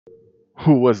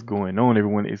What's going on,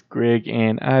 everyone? It's Greg,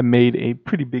 and I made a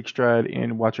pretty big stride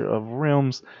in Watcher of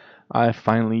Realms. I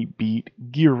finally beat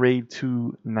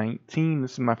GR2-19.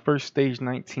 This is my first stage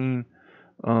 19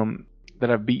 um, that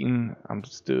I've beaten. I'm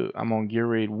on Gear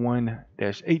Raid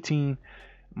 1-18.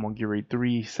 I'm on Gear Raid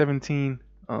 3-17.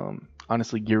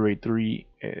 Honestly, Gear Raid 3,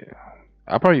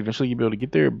 I'll probably eventually be able to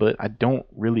get there, but I don't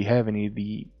really have any of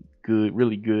the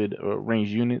really good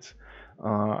ranged units.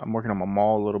 I'm working on my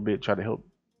maul a little bit, try to help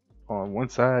on one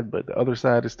side, but the other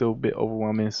side is still a bit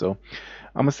overwhelming. So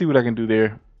I'm gonna see what I can do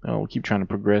there. We'll keep trying to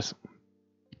progress.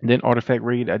 And then artifact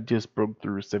raid, I just broke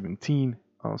through 17.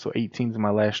 So 18 is my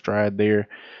last stride there.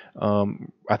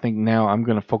 I think now I'm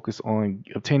gonna focus on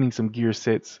obtaining some gear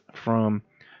sets from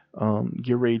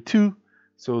Gear Raid 2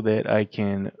 so that I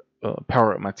can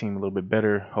power up my team a little bit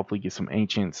better. Hopefully get some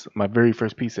ancients. My very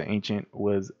first piece of ancient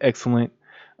was excellent.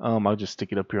 I'll just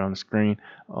stick it up here on the screen.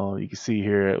 You can see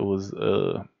here it was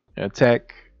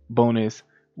attack bonus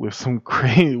with some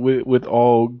great with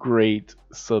all great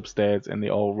substats, and they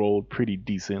all rolled pretty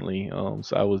decently.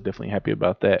 So I was definitely happy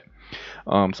about that.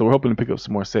 So we're hoping to pick up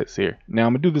some more sets here. Now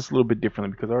I'm gonna do this a little bit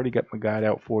differently because I already got my guide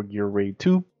out for Gear Raid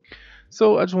 2.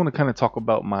 So I just want to kind of talk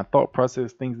about my thought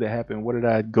process, things that happened, what did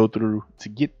I go through to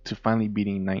get to finally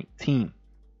beating 19.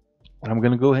 And I'm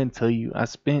gonna go ahead and tell you I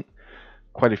spent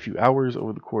quite a few hours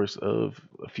over the course of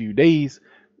a few days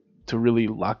to really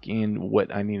lock in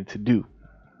what I needed to do.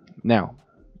 Now,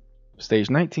 stage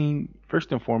 19,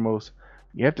 first and foremost,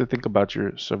 you have to think about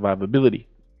your survivability.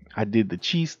 I did the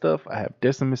cheese stuff. I have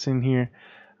Decimus in here.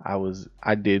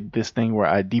 I did this thing where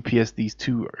I DPS these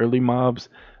two early mobs,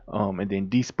 and then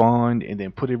despawned and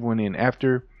then put everyone in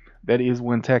after. That is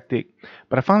one tactic.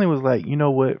 But I finally was like, you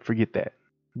know what? Forget that.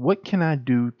 What can I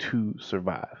do to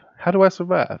survive? How do I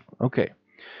survive? Okay.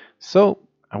 So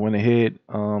I went ahead,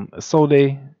 a soul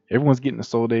day. Everyone's getting a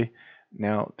soul day.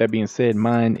 Now, that being said,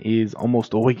 mine is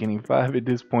almost awakening 5 at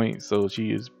this point, so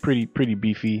she is pretty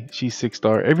beefy. She's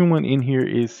 6-star. Everyone in here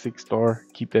is 6-star.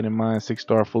 Keep that in mind.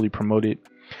 6-star, fully promoted.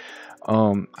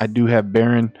 I do have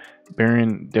Baron.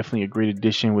 Baron, definitely a great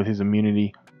addition with his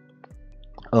immunity.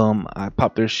 I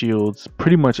pop their shields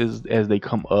pretty much as they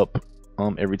come up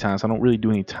every time, so I don't really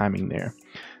do any timing there.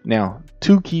 Now,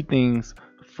 two key things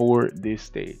for this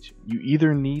stage. You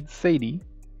either need Sadie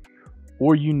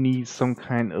or you need some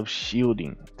kind of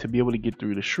shielding to be able to get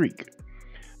through the shriek.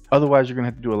 Otherwise, you're gonna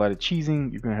have to do a lot of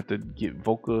cheesing. You're gonna have to get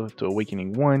Volca to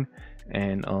awakening 1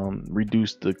 and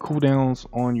reduce the cooldowns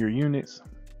on your units.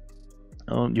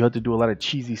 You have to do a lot of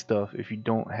cheesy stuff if you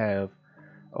don't have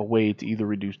a way to either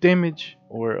reduce damage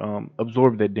or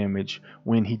absorb that damage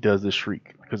when he does the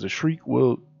shriek, because the shriek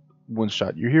will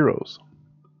one-shot your heroes.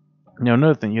 Now,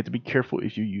 another thing, you have to be careful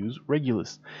if you use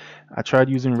Regulus. I tried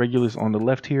using Regulus on the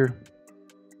left here,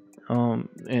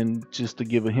 and just to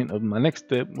give a hint of my next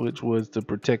step, which was to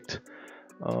protect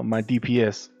my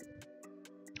DPS,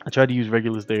 I tried to use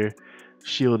Regulus there,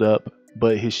 shield up,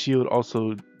 but his shield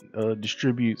also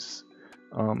distributes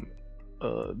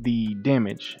the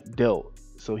damage dealt,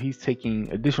 so he's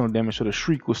taking additional damage, so the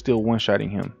shriek was still one-shotting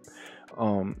him.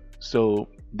 So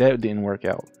that didn't work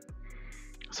out.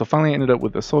 So finally I ended up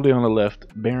with a Soldier on the left,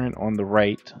 Baron on the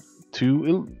right,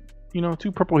 two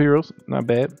purple heroes, not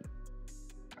bad.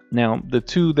 Now the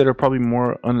two that are probably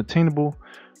more unattainable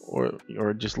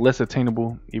or just less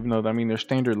attainable, even though I mean they're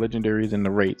standard legendaries in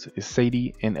the rates, is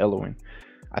Sadie and Elowen.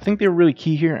 I think they're really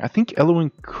key here. I think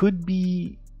Elowen could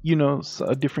be,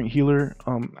 a different healer.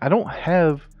 I don't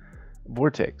have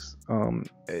Vortex.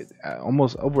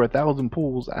 Almost over 1,000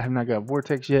 pulls. I have not got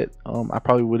Vortex yet. I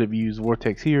probably would have used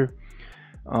Vortex here.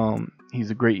 He's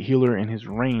a great healer and his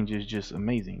range is just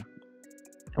amazing.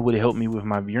 It would have helped me with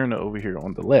my Vierna over here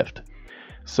on the left.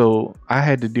 So I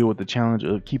had to deal with the challenge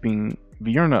of keeping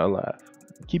Vierna alive.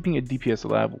 Keeping a DPS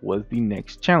alive was the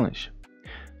next challenge.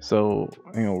 So,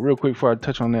 real quick before I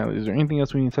touch on that, is there anything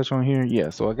else we need to touch on here? Yeah,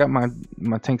 so I got my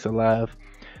tanks alive.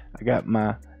 I got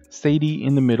my Sadie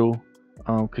in the middle,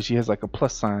 because she has like a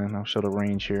plus sign. I'll show the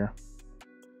range here.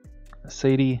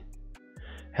 Sadie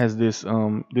has this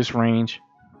range.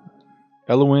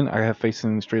 Elowen I have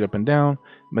facing straight up and down.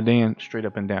 Madan straight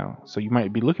up and down. So you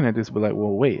might be looking at this but like,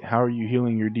 well, wait, how are you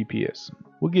healing your DPS?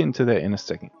 We'll get into that in a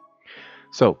second.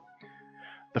 So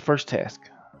the first task,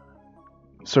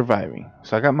 surviving.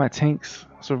 So I got my tanks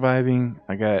surviving.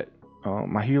 I got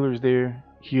my healers there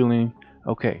healing.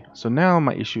 Okay, so now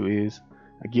my issue is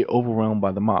I get overwhelmed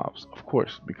by the mobs, of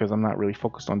course, because I'm not really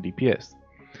focused on DPS.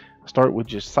 I start with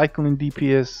just cycling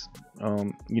DPS,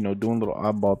 doing little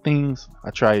oddball things. I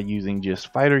try using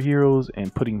just fighter heroes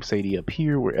and putting Sadie up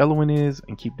here where Elowen is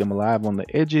and keep them alive on the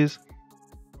edges.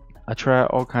 I tried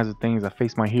all kinds of things. I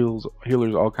faced my healers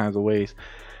all kinds of ways.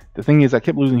 The thing is, I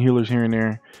kept losing healers here and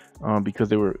there because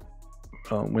they were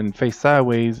when faced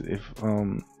sideways, if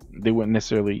they wouldn't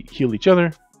necessarily heal each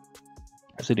other.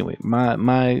 So anyway,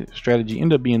 my strategy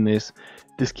ended up being this.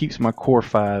 This keeps my core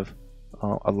 5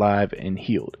 alive and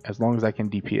healed as long as I can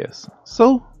DPS.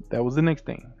 So that was the next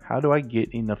thing. How do I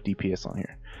get enough DPS on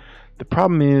here? The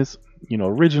problem is, you know,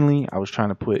 originally I was trying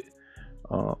to put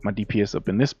my DPS up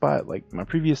in this spot like my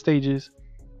previous stages,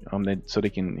 so they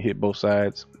can hit both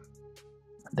sides.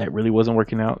 That really wasn't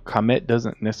working out. Comet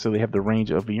doesn't necessarily have the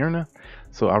range of Vierna,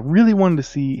 so I really wanted to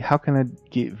see how can I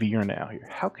get Vierna out here.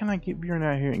 How can I get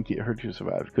Vierna out here and get her to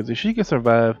survive? Because if she can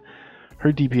survive,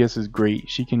 her DPS is great.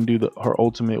 She can do her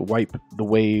ultimate, wipe the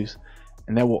waves,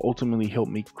 and that will ultimately help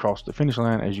me cross the finish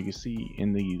line, as you can see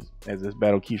in these as this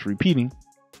battle keeps repeating.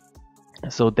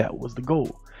 So that was the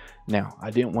goal. Now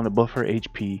I didn't want to buff her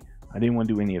HP. I didn't want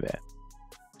to do any of that.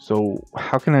 So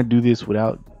how can I do this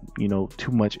without, you know,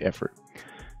 too much effort?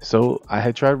 So I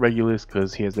had tried Regulus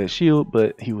because he has that shield,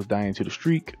 but he was dying to the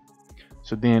streak.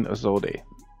 So then Isolde.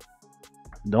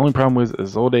 The only problem with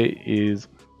Isolde is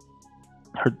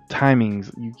her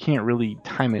timings. You can't really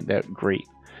time it that great.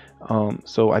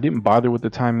 So I didn't bother with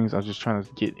the timings. I was just trying to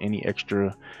get any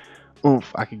extra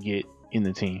oomph I could get in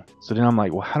the team. So then I'm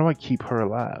like, well, how do I keep her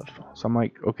alive? So I'm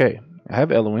like, okay, I have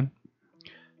Elowen.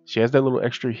 She has that little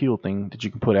extra heal thing that you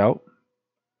can put out.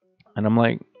 And I'm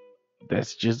like,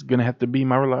 that's just gonna have to be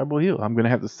my reliable heal. I'm gonna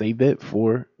have to save that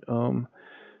for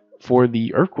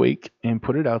the earthquake and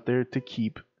put it out there to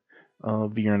keep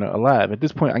Vierna alive. At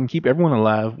this point, I can keep everyone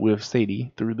alive with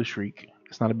Sadie through the shriek.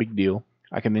 It's not a big deal.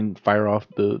 I can then fire off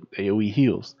the AoE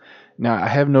heals. Now I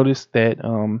have noticed that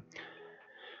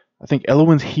I think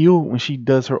Elowen's heal when she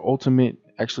does her ultimate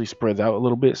actually spreads out a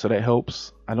little bit, so that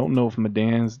helps. I don't know if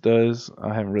Madan's does.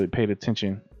 I haven't really paid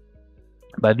attention.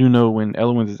 But I do know when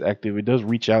Elowen's is active, it does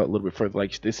reach out a little bit further.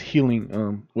 Like this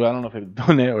healing, well, I don't know if it's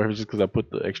done that or if it's just because I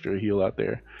put the extra heal out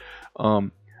there.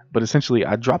 But essentially,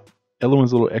 I dropped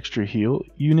Elowen's little extra heal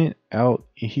unit out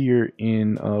here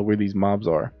in where these mobs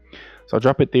are. So I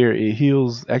drop it there. It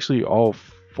heals actually all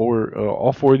four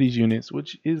of these units,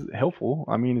 which is helpful.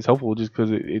 I mean, it's helpful just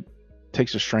because it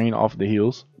takes a strain off the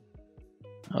heals.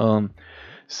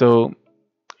 So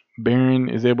Baron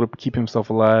is able to keep himself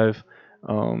alive.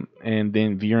 And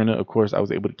then Vierna, of course, I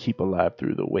was able to keep alive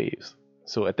through the waves.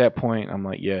 So at that point, I'm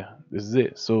like, yeah, this is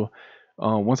it. So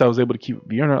once I was able to keep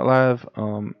Vierna alive,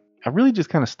 I really just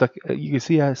kind of stuck. You can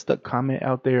see I stuck Comet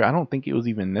out there. I don't think it was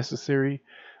even necessary.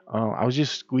 I was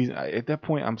just squeezing. At that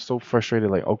point, I'm so frustrated.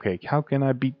 Like, okay, how can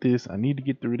I beat this? I need to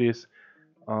get through this.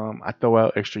 I throw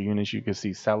out extra units. You can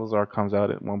see Salazar comes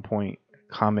out at one point.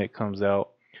 Comet comes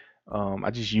out. I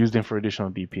just used them for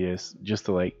additional DPS just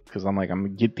to because I'm gonna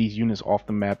get these units off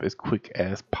the map as quick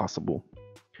as possible.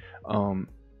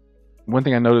 One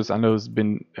thing I noticed,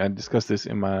 I discussed this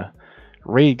in my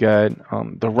raid guide,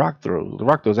 the rock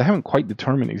throws. I haven't quite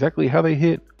determined exactly how they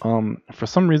hit. For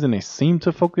some reason they seem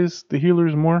to focus the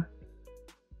healers more.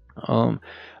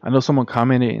 I know someone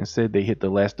commented and said they hit the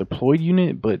last deployed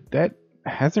unit, but that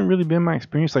hasn't really been my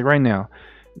experience. Like right now,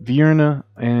 Vierna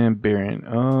and Baron,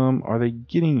 are they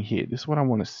getting hit? This is what I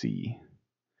want to see.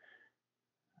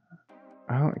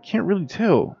 I can't really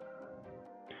tell.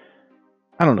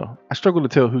 I don't know. I struggle to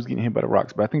tell who's getting hit by the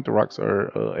rocks, but I think the rocks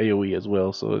are AoE as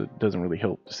well, so it doesn't really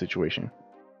help the situation.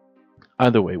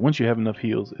 Either way, once you have enough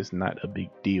heals, it's not a big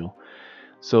deal.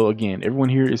 So again, everyone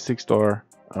here is 6-star,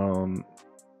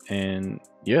 and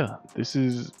yeah, this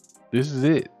is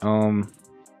it.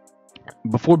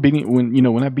 Before beating,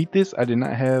 when I beat this, I did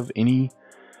not have any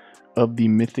of the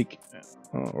mythic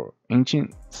or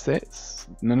ancient sets.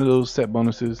 None of those set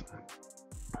bonuses.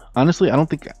 Honestly, I don't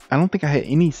think I had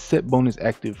any set bonus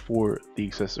active for the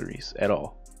accessories at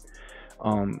all.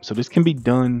 So this can be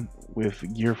done with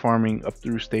gear farming up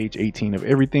through stage 18 of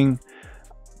everything.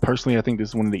 Personally, I think this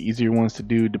is one of the easier ones to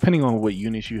do, depending on what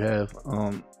units you have.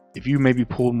 If you maybe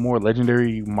pulled more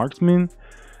legendary marksmen,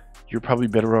 you're probably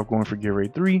better off going for Gear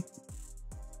Raid 3.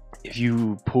 If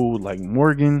you pulled like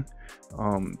Morgan,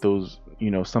 those,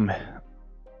 some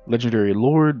legendary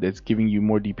lord that's giving you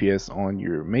more DPS on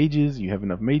your mages, you have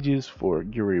enough mages for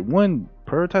Gear Raid 1,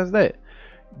 prioritize that.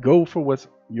 Go for what's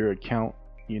your account,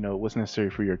 what's necessary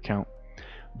for your account.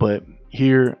 But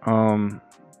here,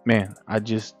 man, I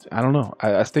don't know.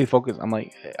 I stay focused.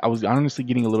 I was honestly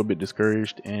getting a little bit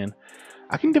discouraged, and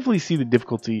I can definitely see the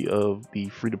difficulty of the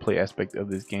free-to-play aspect of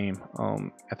this game.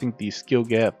 I think the skill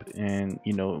gap, and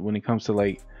when it comes to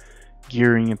like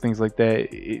gearing and things like that,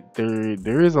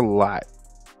 there is a lot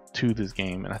to this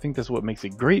game, and I think that's what makes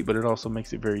it great, but it also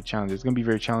makes it very challenging. It's going to be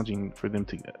very challenging for them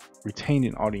to retain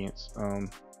an audience,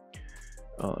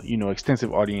 you know,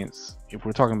 extensive audience. If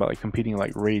we're talking about like competing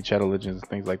like Raid, Shadow Legends and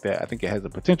things like that, I think it has the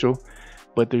potential,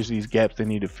 but there's these gaps they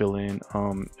need to fill in,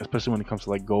 especially when it comes to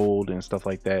like gold and stuff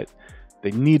like that.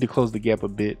 They need to close the gap a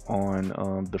bit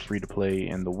on the free to play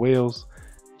and the whales,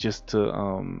 just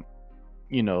to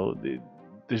you know,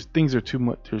 there's things are too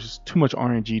much, there's too much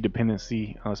RNG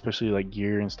dependency, especially like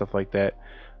gear and stuff like that.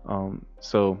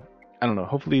 So I don't know,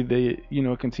 hopefully they, you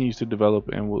know, it continues to develop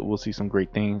and we'll see some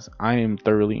great things. I am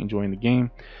thoroughly enjoying the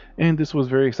game, and this was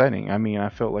very exciting. I mean, I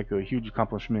felt like a huge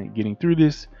accomplishment getting through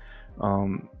this.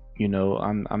 You know,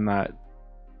 I'm not,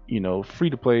 you know, free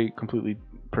to play completely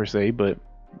per se, but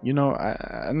you know,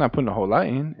 I'm not putting a whole lot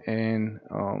in, and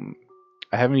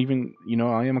I haven't even, you know,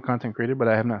 I am a content creator, but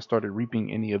I have not started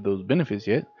reaping any of those benefits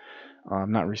yet. I've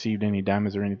not received any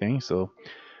diamonds or anything. So,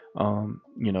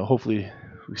 you know, hopefully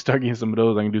we start getting some of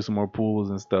those. I can do some more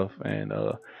pools and stuff, and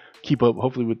keep up,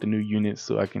 hopefully, with the new units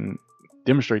so I can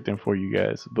demonstrate them for you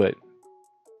guys. But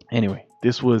anyway,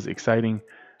 this was exciting.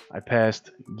 I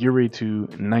passed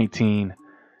GR2-19.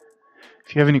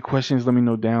 If you have any questions, let me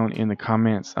know down in the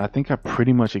comments. I think I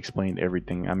pretty much explained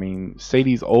everything. I mean,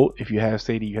 Sadie's ult, if you have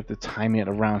Sadie, you have to time it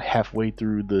around halfway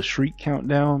through the shriek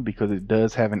countdown, because it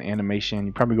does have an animation.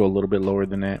 You probably go a little bit lower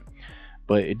than that,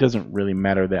 but it doesn't really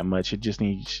matter that much. It just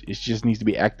needs to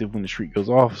be active when the shriek goes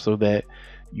off, so that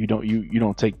you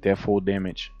don't take that full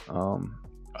damage.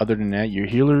 Other than that, your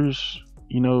healers,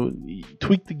 you know,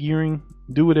 tweak the gearing,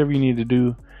 do whatever you need to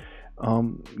do.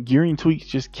 Gearing tweaks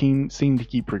just seem to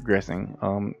keep progressing.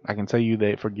 I can tell you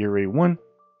that for Gear Raid 1,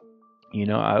 you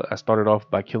know, I started off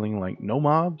by killing like no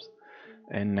mobs,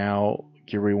 and now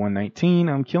GR2-19,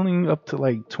 I'm killing up to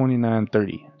like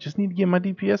 29-30. Just need to get my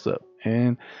DPS up,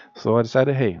 and so I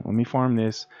decided, hey, let me farm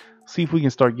this, see if we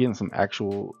can start getting some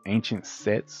actual ancient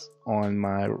sets on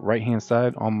my right hand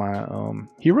side on my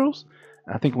heroes.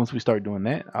 I think once we start doing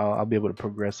that, I'll be able to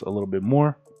progress a little bit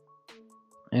more,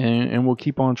 and we'll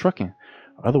keep on trucking.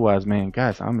 Otherwise, man,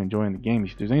 guys, I'm enjoying the game.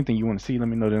 If there's anything you want to see, let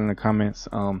me know that in the comments.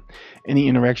 Any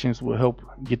interactions will help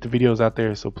get the videos out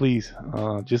there, so please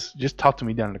just talk to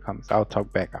me down in the comments. I'll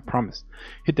talk back, I promise.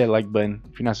 Hit that like button.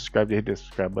 If you're not subscribed, hit that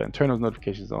subscribe button, turn those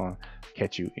notifications on.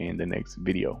 Catch you in the next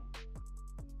video.